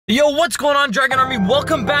Yo, what's going on, Dragon Army?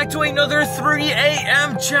 Welcome back to another 3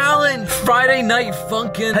 a.m. challenge. Friday Night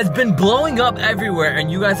Funkin' has been blowing up everywhere,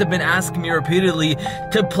 and you guys have been asking me repeatedly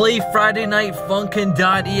to play Friday Night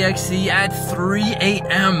funkin.exe at 3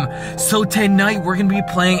 a.m. So tonight, we're gonna be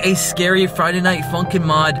playing a scary Friday Night Funkin'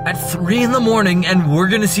 mod at 3 in the morning, and we're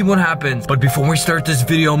gonna see what happens. But before we start this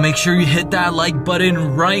video, make sure you hit that like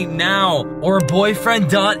button right now, or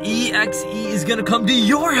BOYFRIEND.EXE is gonna come to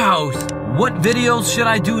your house. What videos should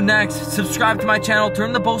I do next? Subscribe to my channel,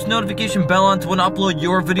 turn the post notification bell on to when I upload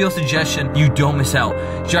your video suggestion. You don't miss out.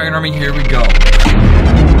 Dragon Army, here we go.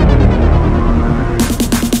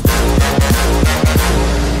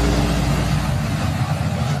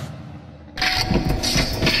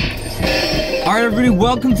 Alright everybody,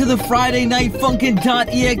 welcome to the Friday Night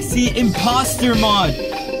funkin.exe Imposter mod.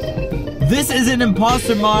 This is an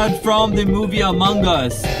Imposter mod from the movie Among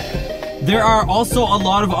Us. There are also a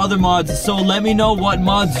lot of other mods, so let me know what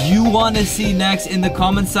mods you want to see next in the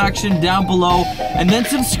comment section down below. And then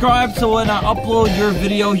subscribe so when I upload your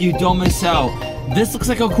video, you don't miss out. This looks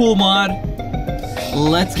like a cool mod.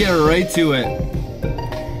 Let's get right to it.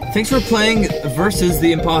 Thanks for playing versus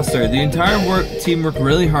the Imposter. The entire team worked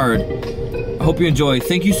really hard. I hope you enjoy.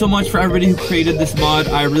 Thank you so much for everybody who created this mod.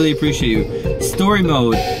 I really appreciate you. Story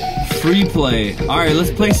mode. Free play. Alright,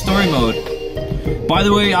 let's play story mode. By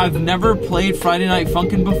the way, I've never played Friday Night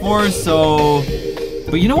Funkin' before, so...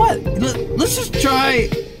 But you know what? Let's just try...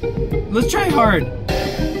 Let's try hard.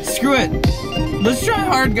 Screw it. Let's try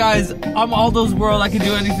hard, guys. I'm AldosWorld. I can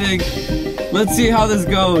do anything. Let's see how this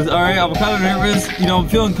goes. Alright, I'm kind of nervous. You know, I'm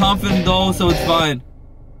feeling confident, though, so it's fine.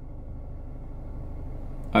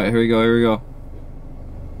 Alright, here we go, here we go.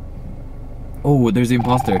 Oh, there's the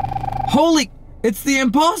Imposter. Holy... It's the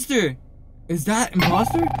Imposter! Is that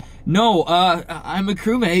Imposter? No, I'm a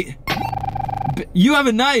crewmate. You have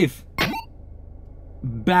a knife!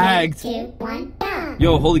 Bagged. 3, 2, 1, go.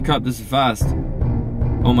 Yo, holy crap, this is fast.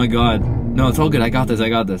 Oh my god. No, it's all good, I got this, I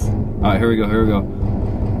got this. Alright, here we go, here we go.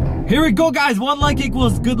 Here we go, guys! 1 like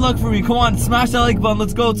equals good luck for me. Come on, smash that like button,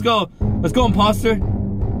 let's go, let's go. Let's go, Imposter.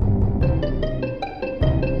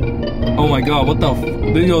 Oh my god, what the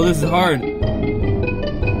yo, this is hard.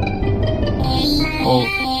 Oh.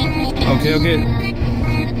 Okay, okay.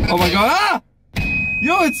 Oh my god, ah!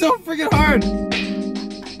 Yo, it's so freaking hard!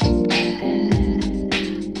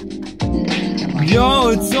 Yo,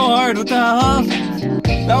 it's so hard, what the hell?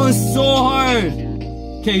 That was so hard!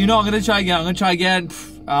 Okay, you know, I'm gonna try again,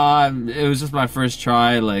 it was just my first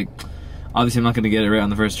try, like, obviously I'm not gonna get it right on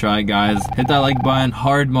the first try, guys. Hit that like button,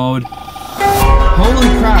 hard mode. Holy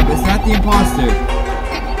crap, is that the Imposter?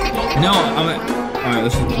 No, alright,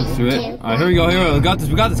 let's just look through it. Alright, here we go, we got this,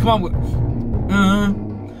 come on.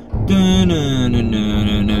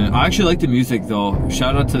 I actually like the music though.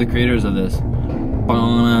 Shout out to the creators of this.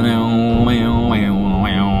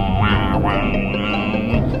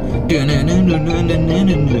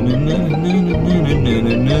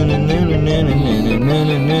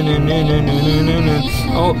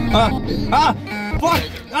 Oh, fuck,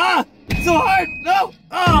 it's so hard, no,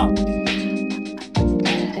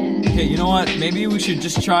 Okay, you know what, maybe we should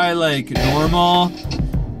just try like normal.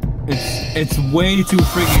 It's way too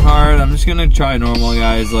freaking hard. I'm just gonna try normal,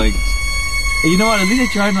 guys. Like, you know what? At least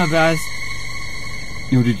I tried my best.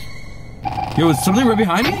 Yo, is something right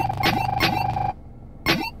behind me?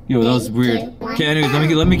 Yo, that was weird. Okay, anyways,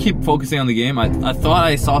 let me keep focusing on the game. I thought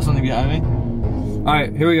I saw something behind me. All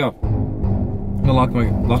right, here we go. I'm gonna lock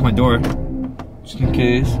my door, just in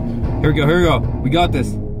case. Here we go. We got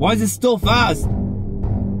this. Why is this still fast?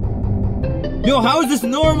 Yo, how is this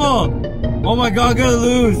normal? Oh my god, I'm gonna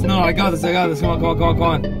lose. No, I got this. Come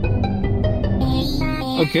on.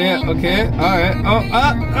 Okay, alright.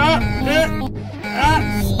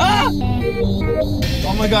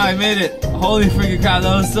 Oh my god, I made it. Holy freaking crap,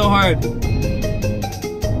 that was so hard.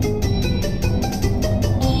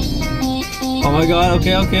 Oh my god,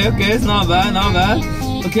 okay, it's not bad.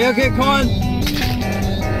 Okay, come on.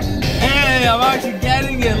 Hey, I'm actually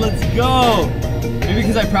getting it, let's go. Maybe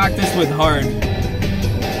because I practiced with hard.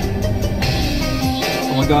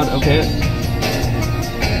 Oh my god, okay.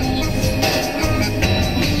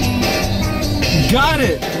 Got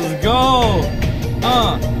it! Let's go!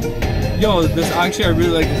 Yo, I really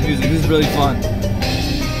like this music. This is really fun.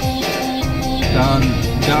 Down,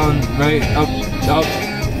 right, up,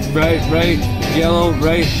 right, yellow,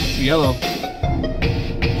 right, yellow.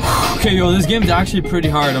 Okay, yo, this game's actually pretty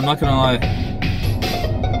hard, I'm not gonna lie.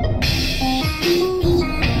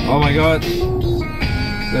 Oh my god.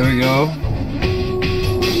 There we go.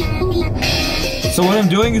 So what I'm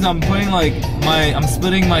doing is I'm putting like I'm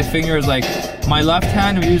splitting my fingers, like my left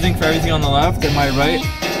hand I'm using for everything on the left and my right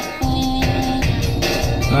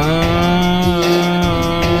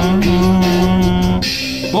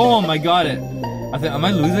Boom, I got it. Am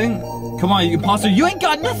I losing? Come on, you imposter. You ain't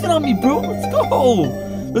got nothing on me, bro. Let's go.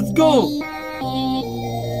 Let's go.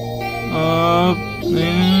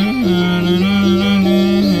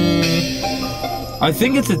 I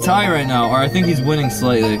think it's a tie right now, or I think he's winning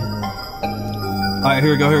slightly. Alright,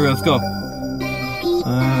 here we go, let's go.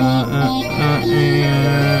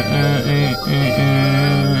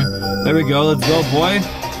 There we go, let's go, boy.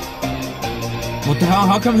 What the hell?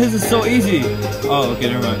 How come his is so easy? Oh, okay,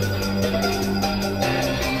 never mind.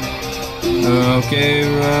 Okay,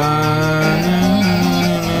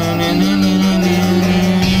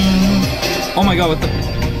 oh my god, what the...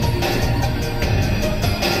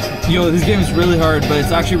 Yo, this game is really hard, but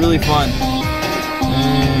it's actually really fun.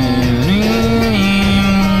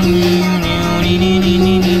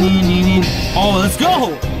 Oh, let's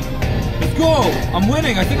go! Let's go! I'm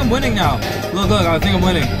winning. I think I'm winning now. Look, I think I'm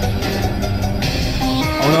winning.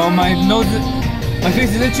 Oh no, my nose is... My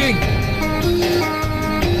face is itching.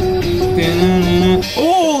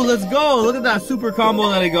 Oh, let's go! Look at that super combo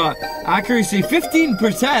that I got. Accuracy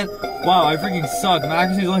 15%. Wow, I freaking suck. My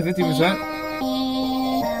accuracy is only 15%.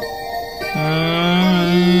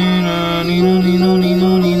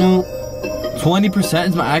 20%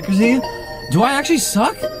 is my accuracy? Do I actually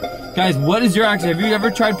suck? Guys, what is your accuracy? Have you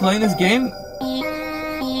ever tried playing this game?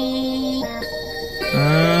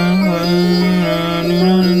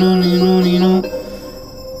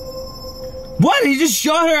 What? He just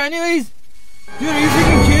shot her anyways? Dude, are you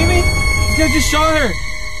freaking kidding me? This guy just shot her.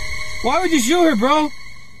 Why would you shoot her, bro?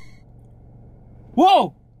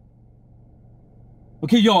 Whoa!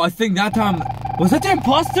 Okay, yo, I think that time... Was that the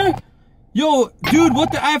imposter? Yo, dude, what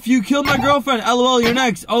the F? You killed my girlfriend. LOL, you're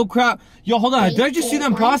next. Oh, crap. Yo, hold on. Did I just see the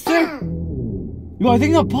imposter? Yo, I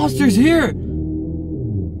think the imposter's here.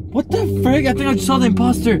 What the frig? I think I just saw the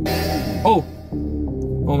imposter. Oh.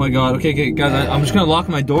 Oh my god. Okay, guys, I'm just gonna lock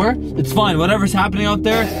my door. It's fine. Whatever's happening out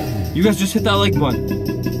there, you guys just hit that like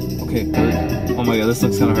button. Okay. Oh my god, this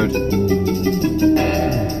looks kind of hard.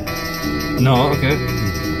 No, okay.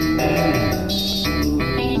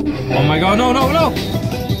 Oh my god, no! Oh, no!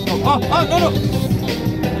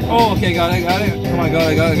 Oh, okay, got it. Oh my god,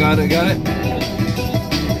 I got it.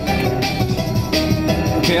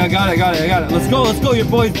 Okay, I got it. Let's go, your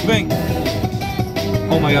boys, bang.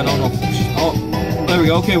 Oh my god, no. Oh, there we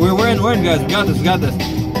go. Okay, we're in, guys. We got this.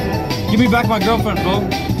 Give me back my girlfriend, bro.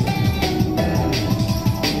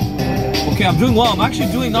 Okay, I'm doing well. I'm actually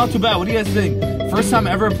doing not too bad. What do you guys think? First time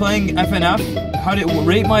ever playing FNF. How do you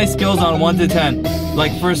rate my skills on 1 to 10?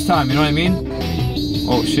 Like, first time, you know what I mean?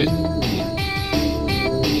 Oh, shit.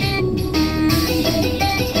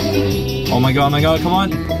 Oh my god, come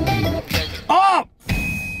on. Oh!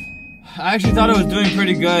 I actually thought I was doing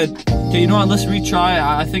pretty good. Okay, you know what? Let's retry.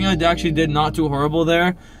 I think I actually did not too horrible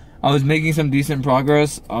there. I was making some decent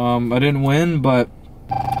progress. I didn't win, but...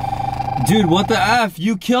 Dude, what the F?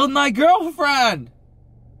 You killed my girlfriend!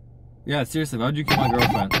 Yeah, seriously, why'd you kill my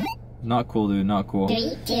girlfriend? Not cool, dude, not cool.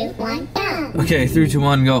 3, 2, 1, go! Okay, 3, 2,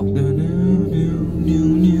 1, go.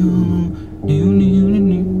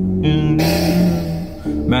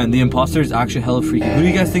 Man, the imposter is actually hella freaky. Who do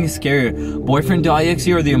you guys think is scarier? BOYFRIEND.EXE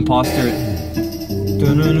or the imposter?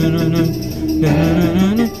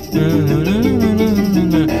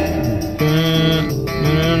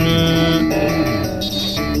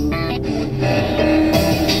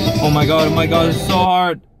 Oh my god, it's so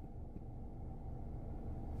hard.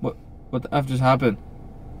 What the F just happened?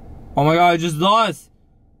 Oh my god, I just lost.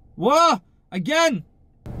 Whoa! Again!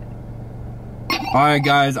 Alright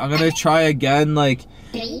guys, I'm gonna try again. Like,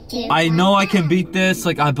 I know I can beat this.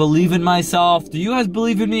 Like, I believe in myself. Do you guys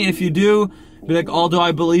believe in me? If you do, be like, Aldo,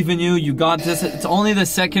 I believe in you. You got this. It's only the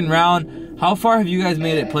second round. How far have you guys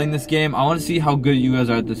made it playing this game? I want to see how good you guys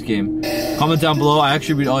are at this game. Comment down below. I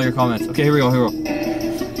actually read all your comments. Okay, here we go.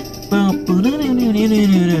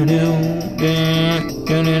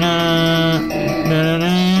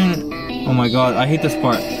 Oh my god, I hate this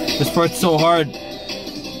part. This part's so hard.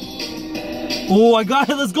 Oh, I got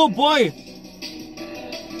it. Let's go, boy.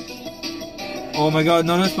 Oh my god,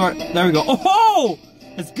 no, this part. There we go. Oh,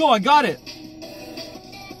 let's go. I got it.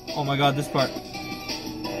 Oh my god, this part.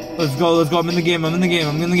 Let's go. I'm in the game.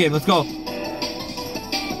 Let's go.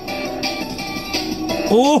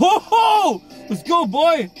 Oh, let's go,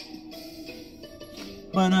 boy.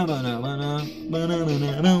 Oh, I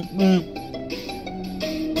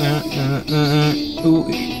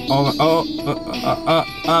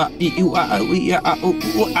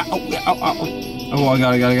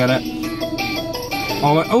got it.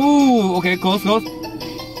 Oh, okay, close.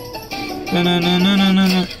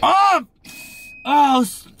 Oh,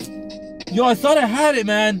 Yo, I thought I had it,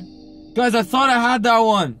 man. Guys, I thought I had that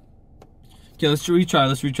one. Okay, let's retry.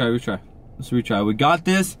 Let's retry. We got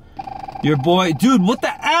this. Your boy. Dude, what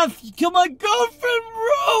the F? You killed my girlfriend,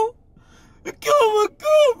 bro. You killed my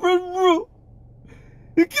girlfriend, bro.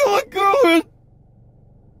 You killed my girlfriend.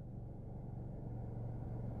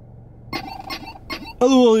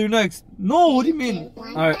 LOL, you're next. No, what do you mean?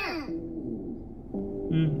 Alright.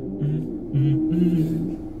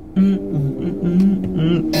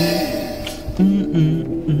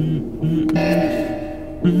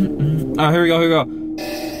 Alright, here we go.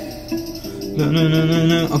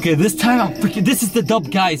 No. Okay, this time I'm freaking. This is the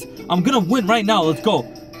dub, guys. I'm gonna win right now. Let's go.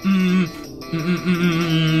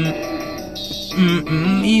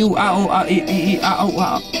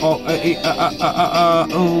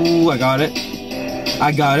 Oh, I got it.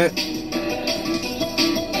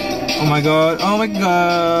 Oh my god. Oh my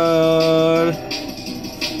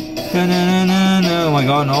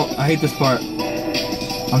god, no. I hate this part.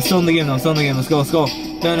 I'm still in the game though. Let's go.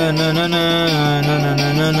 No.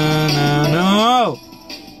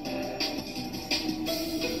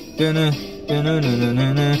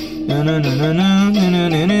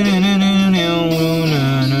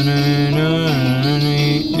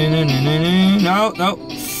 No.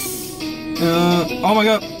 Oh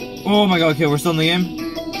my god, okay, we're still in the game.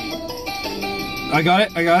 I got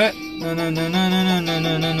it.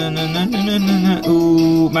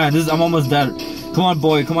 Ooh, man, I'm almost dead. Come on,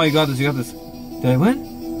 boy, you got this. Did I win?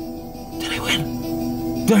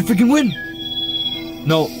 Did I freaking win?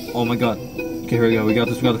 No, oh my god. Okay, here we go, we got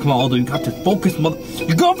this. Come on, Aldo, you got to focus, mother.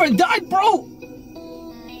 Your girlfriend died, bro!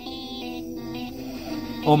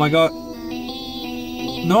 Oh my god.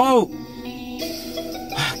 No!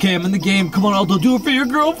 Okay, I'm in the game. Come on, Aldo, do it for your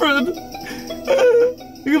girlfriend!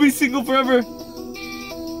 You're gonna be single forever.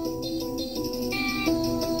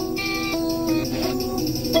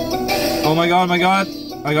 Oh my god. I got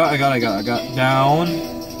down.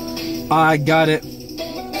 I got it.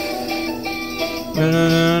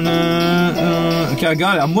 Okay, I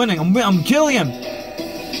got it. I'm winning. I'm killing him.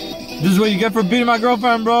 This is what you get for beating my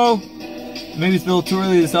girlfriend, bro. Maybe it's a little too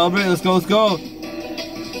early to celebrate. Let's go.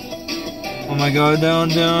 Oh my god,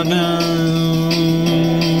 down.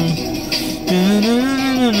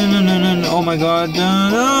 Oh my god,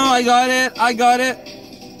 down. Oh, I got it.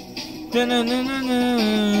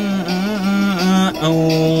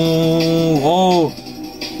 Oh.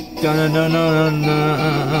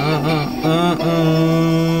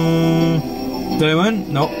 Did I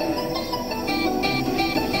win? No.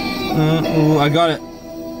 Ooh, I got it.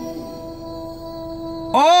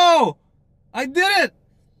 Oh! I did it!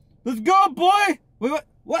 Let's go, boy! Wait,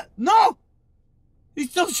 what? No! He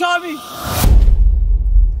still shot me!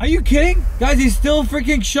 Are you kidding? Guys, he still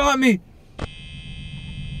freaking shot me!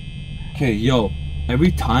 Okay, yo.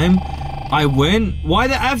 Every time I win, why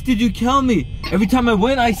the F did you kill me? Every time I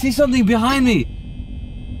win, I see something behind me.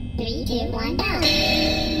 3, 2, 1, go.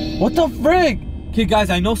 What the frick? Okay, guys,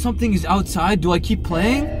 I know something is outside. Do I keep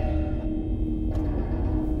playing?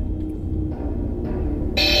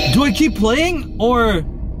 Do I keep playing or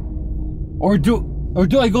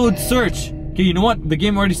do I go search? Okay, you know what? The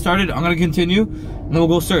game already started. I'm gonna continue, and then we'll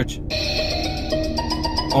go search.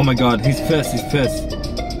 Oh my god, he's pissed.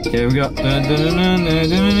 Okay, here we go.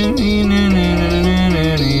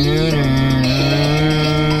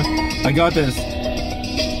 I got this.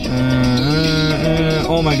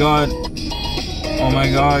 Oh my god,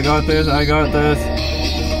 I got this.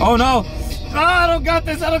 Oh no! Ah, I don't got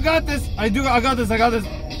this. I got this.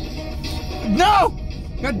 No!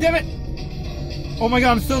 God damn it! Oh my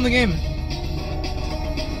god, I'm still in the game.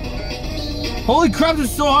 Holy crap, this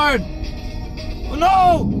is so hard. Oh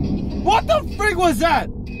no! What the frig was that?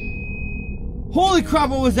 Holy crap,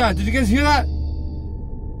 what was that? Did you guys hear that?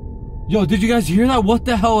 Yo, did you guys hear that? What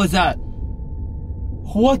the hell was that?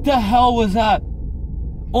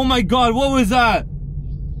 Oh my god, what was that?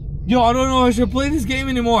 Yo, I don't know if I should play this game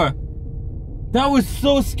anymore. That was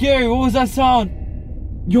so scary. What was that sound?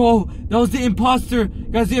 Yo, that was the imposter.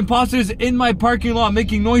 Guys, the imposter is in my parking lot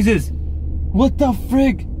making noises. What the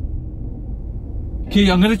frig? Okay,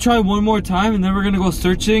 I'm gonna try one more time and then we're gonna go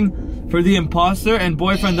searching for the imposter and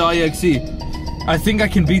BOYFRIEND.EXE. I think I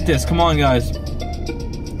can beat this. Come on, guys.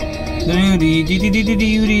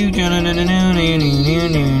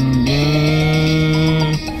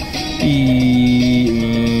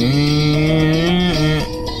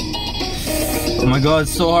 Oh my god,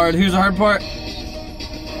 it's so hard. Here's the hard part.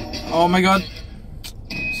 Oh my god.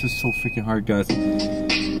 This is so freaking hard, guys.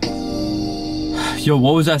 Yo,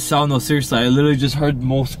 what was that sound though? Seriously, I literally just heard the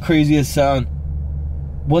most craziest sound.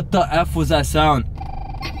 What the F was that sound?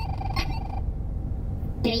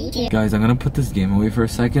 3, 2. Guys, I'm gonna put this game away for a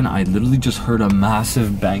second. I literally just heard a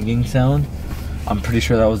massive banging sound. I'm pretty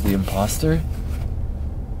sure that was the imposter.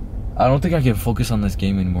 I don't think I can focus on this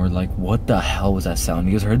game anymore. Like, what the hell was that sound?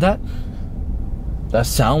 You guys heard that? That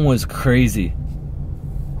sound was crazy.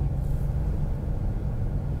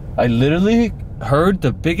 I literally heard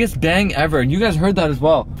the biggest bang ever, and you guys heard that as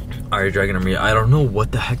well. Alright, Dragon Army, I don't know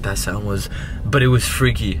what the heck that sound was, but it was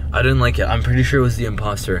freaky. I didn't like it. I'm pretty sure it was the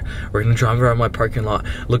imposter. We're gonna drive around my parking lot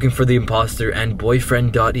looking for the imposter and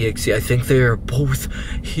BOYFRIEND.EXE. I think they are both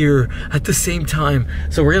here at the same time.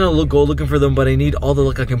 So we're gonna go looking for them, but I need all the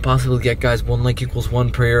luck I can possibly get, guys. 1 like equals 1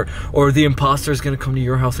 prayer, or the imposter is gonna come to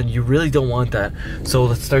your house, and you really don't want that. So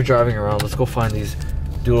let's start driving around. Let's go find these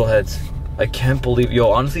doodle heads. I can't believe, yo,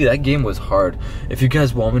 honestly, that game was hard. If you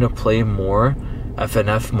guys want me to play more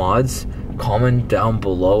FNF mods, comment down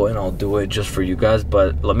below and I'll do it just for you guys.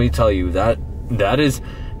 But let me tell you, that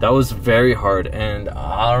was very hard, and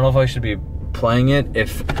I don't know if I should be playing it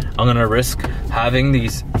if I'm gonna risk having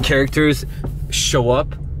these characters show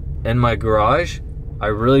up in my garage. I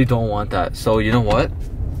really don't want that. So you know what?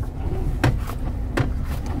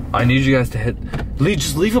 I need you guys to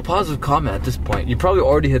just leave a positive comment at this point. You probably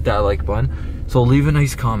already hit that like button, so leave a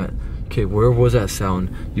nice comment. Okay, where was that sound?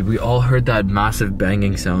 We all heard that massive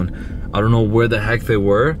banging sound. I don't know where the heck they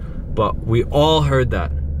were, but we all heard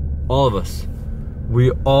that. All of us.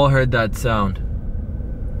 We all heard that sound.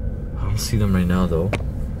 I don't see them right now though.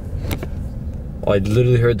 Oh, I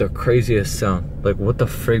literally heard the craziest sound. Like, what the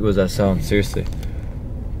frig was that sound? Seriously.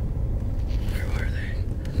 Where are they?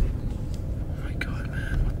 Oh my god,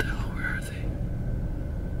 man. What the hell? Where are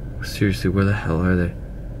they? Seriously, where the hell are they?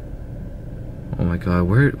 Oh my god,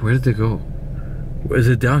 where did they go? Is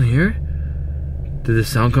it down here? Did the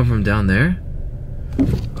sound come from down there?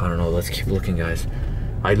 I don't know, let's keep looking, guys.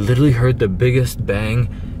 I literally heard the biggest bang,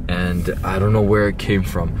 and I don't know where it came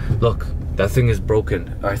from. Look, that thing is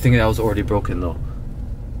broken. I think that was already broken though.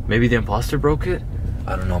 Maybe the imposter broke it?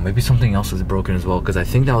 I don't know, maybe something else is broken as well, because I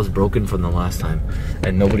think that was broken from the last time,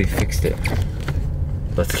 and nobody fixed it.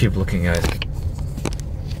 Let's keep looking, guys.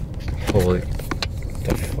 Holy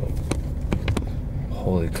the fuck.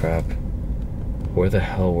 Holy crap. Where the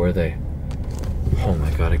hell were they? Oh my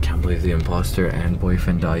god, I can't believe the imposter and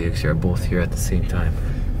BOYFRIEND.EXE are both here at the same time.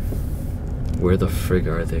 Where the frig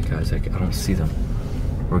are they, guys? I don't see them.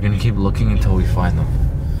 We're gonna keep looking until we find them.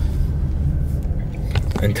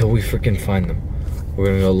 Until we freaking find them. We're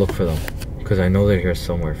gonna go look for them. Because I know they're here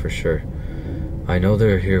somewhere for sure. I know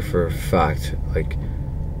they're here for a fact. Like,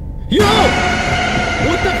 yo!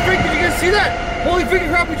 What the frick? Did you guys see that? Holy freaking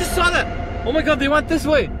crap, we just saw that! Oh my god, they went this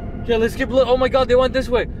way. Okay, let's keep looking. Oh my god, they went this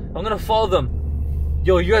way. I'm gonna follow them.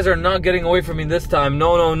 Yo, you guys are not getting away from me this time.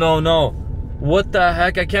 No, no, no, no. What the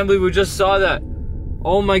heck? I can't believe we just saw that.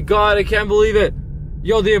 Oh my god, I can't believe it.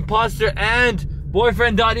 Yo, the imposter and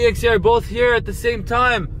BOYFRIEND.EXE are both here at the same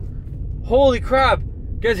time. Holy crap.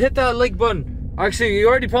 Guys, hit that like button. Actually, you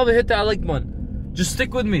already probably hit that like button. Just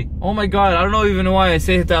stick with me. Oh my god, I don't know even why I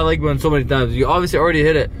say hit that like button so many times. You obviously already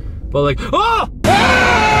hit it. But like, oh!